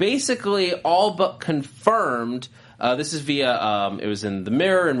she is basically all but confirmed. This is via, it was in the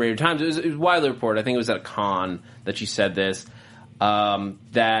Mirror and Radio Times. It was widely reported. I think it was at a con that she said this,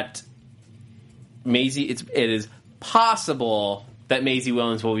 that Maisie, it is possible that Maisie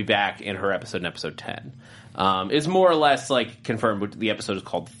Williams will be back in her episode in episode 10. It's more or less like confirmed. The episode is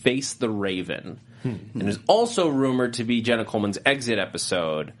called Face the Raven. And is also rumored to be Jenna Coleman's exit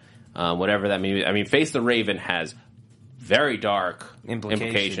episode, whatever that means. I mean, Face the Raven has very dark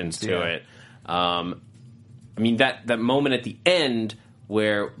implications to it. I mean, that moment at the end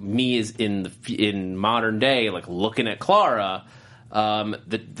where Me is in modern day, like looking at Clara,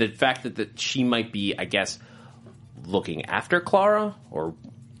 the fact that she might be, I guess, looking after Clara or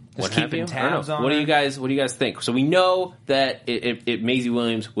what have you. Tabs on what do her. you guys think? So we know that Maisie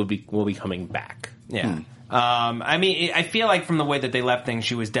Williams will be coming back. Yeah. I mean, I feel like from the way that they left things,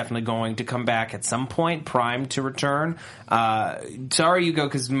 she was definitely going to come back at some point, primed to return. Sorry, you go,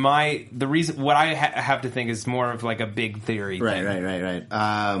 because the reason what I have to think is more of like a big theory. Right.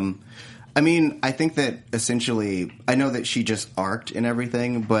 I mean, I think that essentially, I know that she just arced and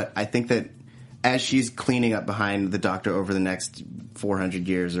everything, but I think that as she's cleaning up behind the Doctor over the next 400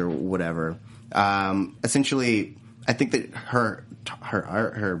 years or whatever, essentially, I think that her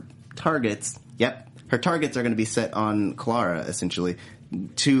targets. Yep. Her targets are going to be set on Clara, essentially,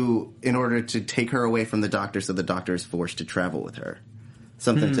 in order to take her away from the Doctor, so the Doctor is forced to travel with her.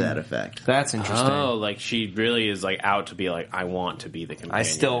 Something to that effect. That's interesting. Oh, like she really is like out to be like, I want to be the companion. I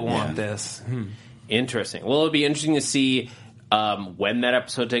still want this. Interesting. Well, it'll be interesting to see when that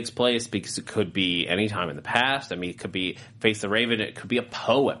episode takes place, because it could be any time in the past. I mean, it could be Face the Raven. It could be a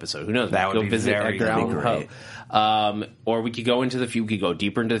Poe episode. Who knows? That would be very Poe. Or we could go into we could go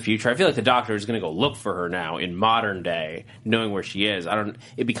deeper into the future. I feel like the Doctor is going to go look for her now in modern day, knowing where she is.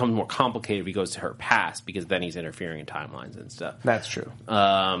 It becomes more complicated if he goes to her past, because then he's interfering in timelines and stuff. That's true.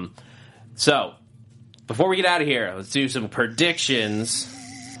 So, before we get out of here, let's do some predictions.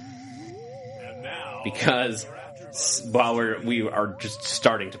 Because while we are just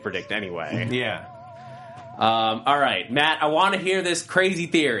starting to predict anyway. Yeah. All right, Matt, I want to hear this crazy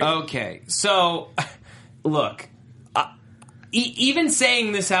theory. Okay, so, look, even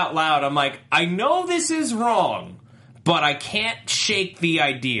saying this out loud, I'm like, I know this is wrong, but I can't shake the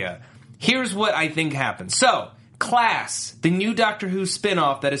idea. Here's what I think happens. So, Class, the new Doctor Who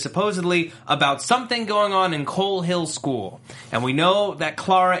spinoff that is supposedly about something going on in Coal Hill School. And we know that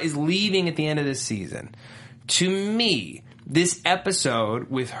Clara is leaving at the end of this season. To me, this episode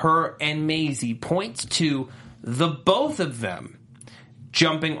with her and Maisie points to the both of them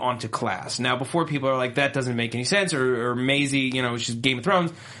jumping onto Class. Now, before people are like, that doesn't make any sense, or Maisie, she's Game of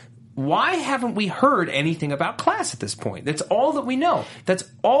Thrones. Why haven't we heard anything about Class at this point? That's all that we know. That's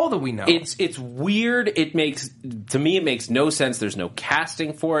all that we know. It's weird. To me, it makes no sense. There's no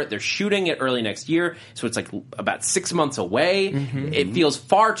casting for it. They're shooting it early next year, so it's like about 6 months away. Mm-hmm. It feels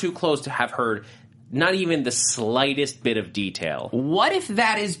far too close to have heard not even the slightest bit of detail. What if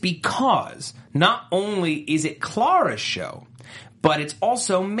that is because not only is it Clara's show, but it's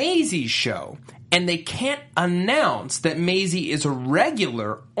also Maisie's show? And they can't announce that Maisie is a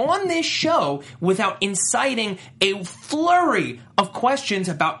regular on this show without inciting a flurry of questions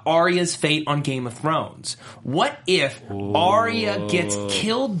about Arya's fate on Game of Thrones. What if Arya gets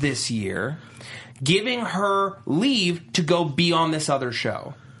killed this year, giving her leave to go be on this other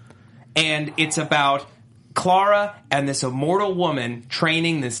show? And it's about Clara and this immortal woman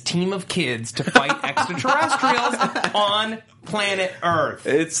training this team of kids to fight extraterrestrials on planet Earth.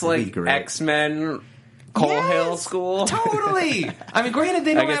 It's like X-Men Coal Hill School. Totally. I mean, granted,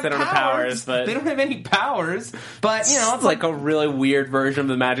 they don't have powers, but they don't have any powers. But, it's like a really weird version of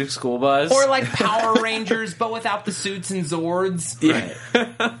the Magic School Bus. Or like Power Rangers, but without the suits and Zords.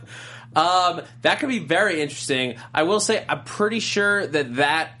 Yeah. That could be very interesting. I will say, I'm pretty sure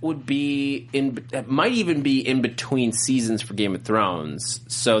that would be it might even be in between seasons for Game of Thrones.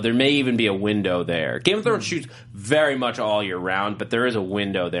 So there may even be a window there. Game of Thrones shoots very much all year round, but there is a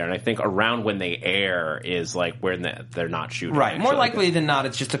window there, and I think around when they air is like where they're not shooting. Right. More likely than not,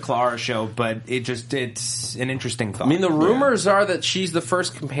 it's just a Clara show, but it's an interesting thought. I mean, the rumors are that she's the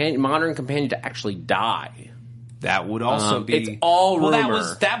first modern companion to actually die. That would also be... It's all rumor.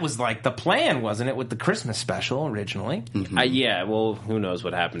 Well, that was like the plan, wasn't it, with the Christmas special originally? Mm-hmm. Yeah, well, who knows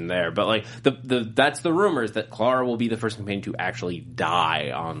what happened there. But like that's the rumors, that Clara will be the first companion to actually die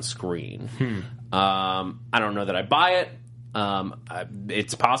on screen. I don't know that I buy it.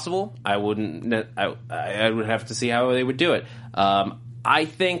 It's possible. I wouldn't... I would have to see how they would do it. I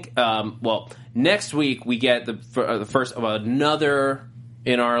think... next week we get the first of another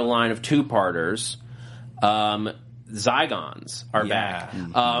in our line of two-parters. Zygons are back.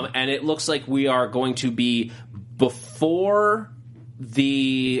 And it looks like we are going to be before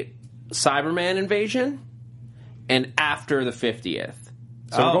the Cyberman invasion and after the 50th.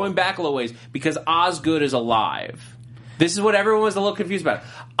 So we're going back a little ways because Osgood is alive. This is what everyone was a little confused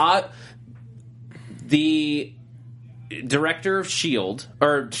about. The director of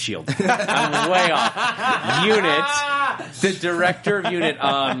S.H.I.E.L.D. I'm way off. Unit. The director of Unit,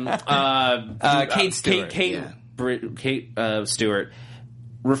 Kate Stewart. Kate Stewart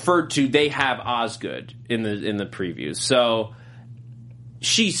referred to, they have Osgood in the previews. So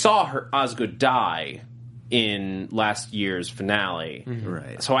she saw her Osgood die in last year's finale. Mm-hmm.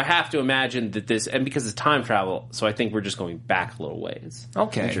 Right. So I have to imagine that and because it's time travel, so I think we're just going back a little ways.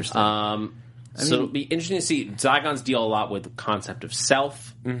 Okay. Interesting. So it'll be interesting to see. Zygons deal a lot with the concept of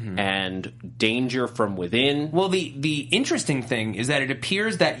self and danger from within. Well, the interesting thing is that it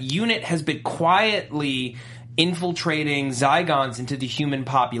appears that Unit has been quietly infiltrating Zygons into the human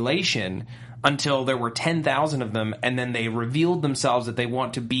population until there were 10,000 of them, and then they revealed themselves that they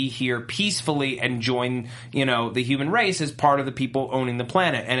want to be here peacefully and join, the human race as part of the people owning the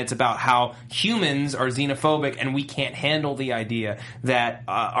planet. And it's about how humans are xenophobic, and we can't handle the idea that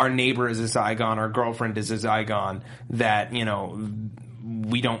our neighbor is a Zygon, our girlfriend is a Zygon, that,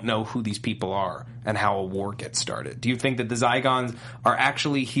 we don't know who these people are and how a war gets started. Do you think that the Zygons are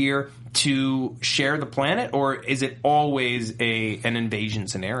actually here to share the planet, or is it always an invasion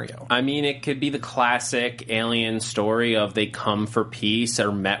scenario? I mean, it could be the classic alien story of they come for peace,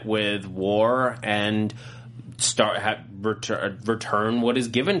 are met with war, and return what is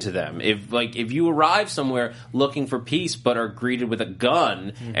given to them. If you arrive somewhere looking for peace but are greeted with a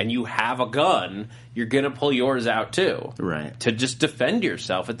gun and you have a gun, you're going to pull yours out too, right? To just defend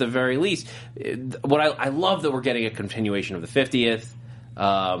yourself at the very least. What I love that we're getting a continuation of the 50th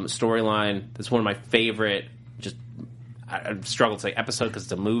storyline. That's one of my favorite. I struggle to say episode because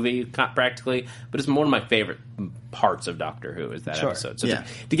it's a movie, not practically, but it's one of my favorite parts of Doctor Who is that episode. So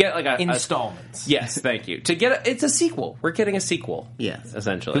to get like installments. Yes, thank you. It's a sequel. We're getting a sequel. Yes,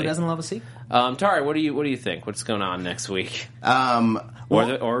 essentially. Who doesn't love a sequel? Tari, what do you think? What's going on next week?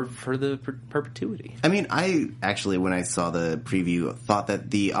 Or for the perpetuity? I mean, I actually, when I saw the preview, thought that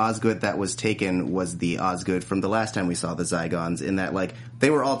the Osgood that was taken was the Osgood from the last time we saw the Zygons. In that, like, they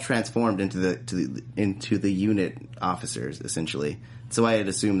were all transformed into the unit officers, essentially. So I had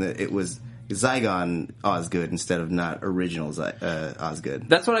assumed that it was Zygon Osgood instead of not original Osgood.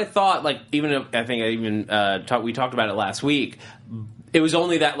 That's what I thought. Like, we talked about it last week. It was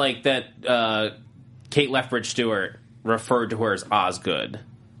only that Kate Lethbridge Stewart referred to her as Osgood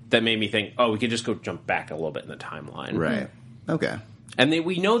that made me think, we could just go jump back a little bit in the timeline. Right. Okay. And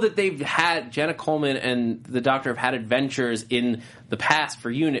we know that Jenna Coleman and the Doctor have had adventures in the past for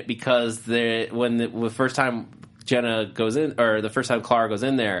UNIT because when the first time Jenna goes in, or the first time Clara goes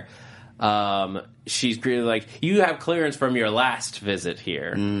in there, she's really like, you have clearance from your last visit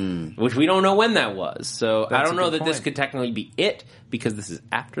here, which we don't know when that was. So I don't know that this could technically be it because this is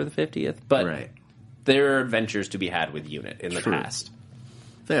after the 50th, but there are adventures to be had with UNIT in the past.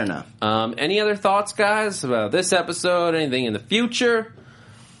 Fair enough. Any other thoughts, guys, about this episode? Anything in the future?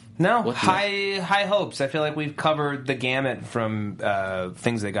 No. High hopes. I feel like we've covered the gamut from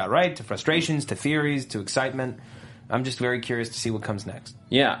things they got right, to frustrations, to theories, to excitement. I'm just very curious to see what comes next.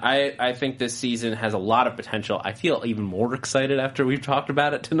 Yeah, I think this season has a lot of potential. I feel even more excited after we've talked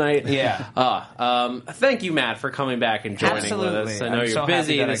about it tonight. Yeah. Thank you, Matt, for coming back and joining with us. I know you're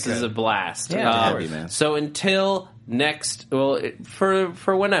busy, and this is a blast. Yeah, man. So until next,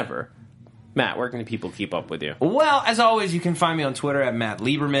 for whenever. Matt, where can people keep up with you? Well, as always, you can find me on Twitter at Matt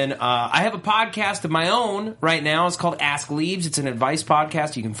Lieberman. I have a podcast of my own right now. It's called Ask Liebs. It's an advice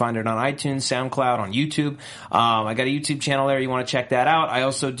podcast. You can find it on iTunes, SoundCloud, on YouTube. I got a YouTube channel there. You want to check that out. I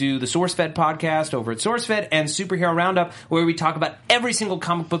also do the SourceFed podcast over at SourceFed and Superhero Roundup, where we talk about every single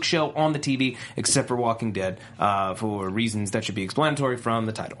comic book show on the TV except for Walking Dead, for reasons that should be explanatory from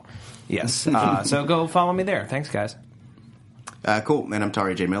the title. Yes. So go follow me there. Thanks, guys. Cool, and I'm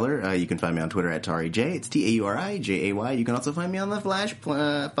Tari J. Miller. You can find me on Twitter at Tari J. It's TAURIJAY. You can also find me on the Flash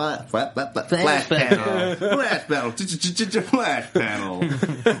panel. Flash panel.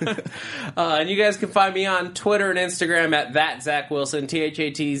 And you guys can find me on Twitter and Instagram at @ZachWilson,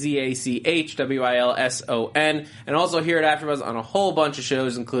 ThatzachWilson, and also here at AfterBuzz on a whole bunch of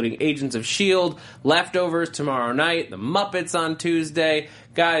shows, including Agents of S.H.I.E.L.D., Leftovers tomorrow night, The Muppets on Tuesday.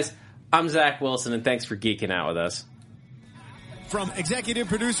 Guys, I'm Zach Wilson, and thanks for geeking out with us. From executive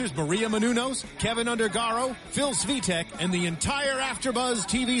producers Maria Menounos, Kevin Undergaro, Phil Svitek, and the entire AfterBuzz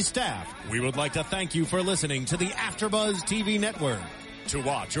TV staff, we would like to thank you for listening to the AfterBuzz TV network. To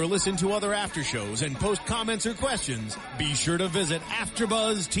watch or listen to other after shows and post comments or questions, be sure to visit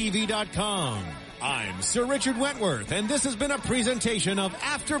AfterBuzzTV.com. I'm Sir Richard Wentworth, and this has been a presentation of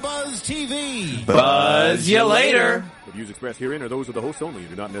AfterBuzz TV. Buzz you later. The views expressed herein are those of the hosts only and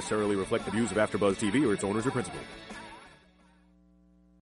do not necessarily reflect the views of AfterBuzz TV or its owners or principals.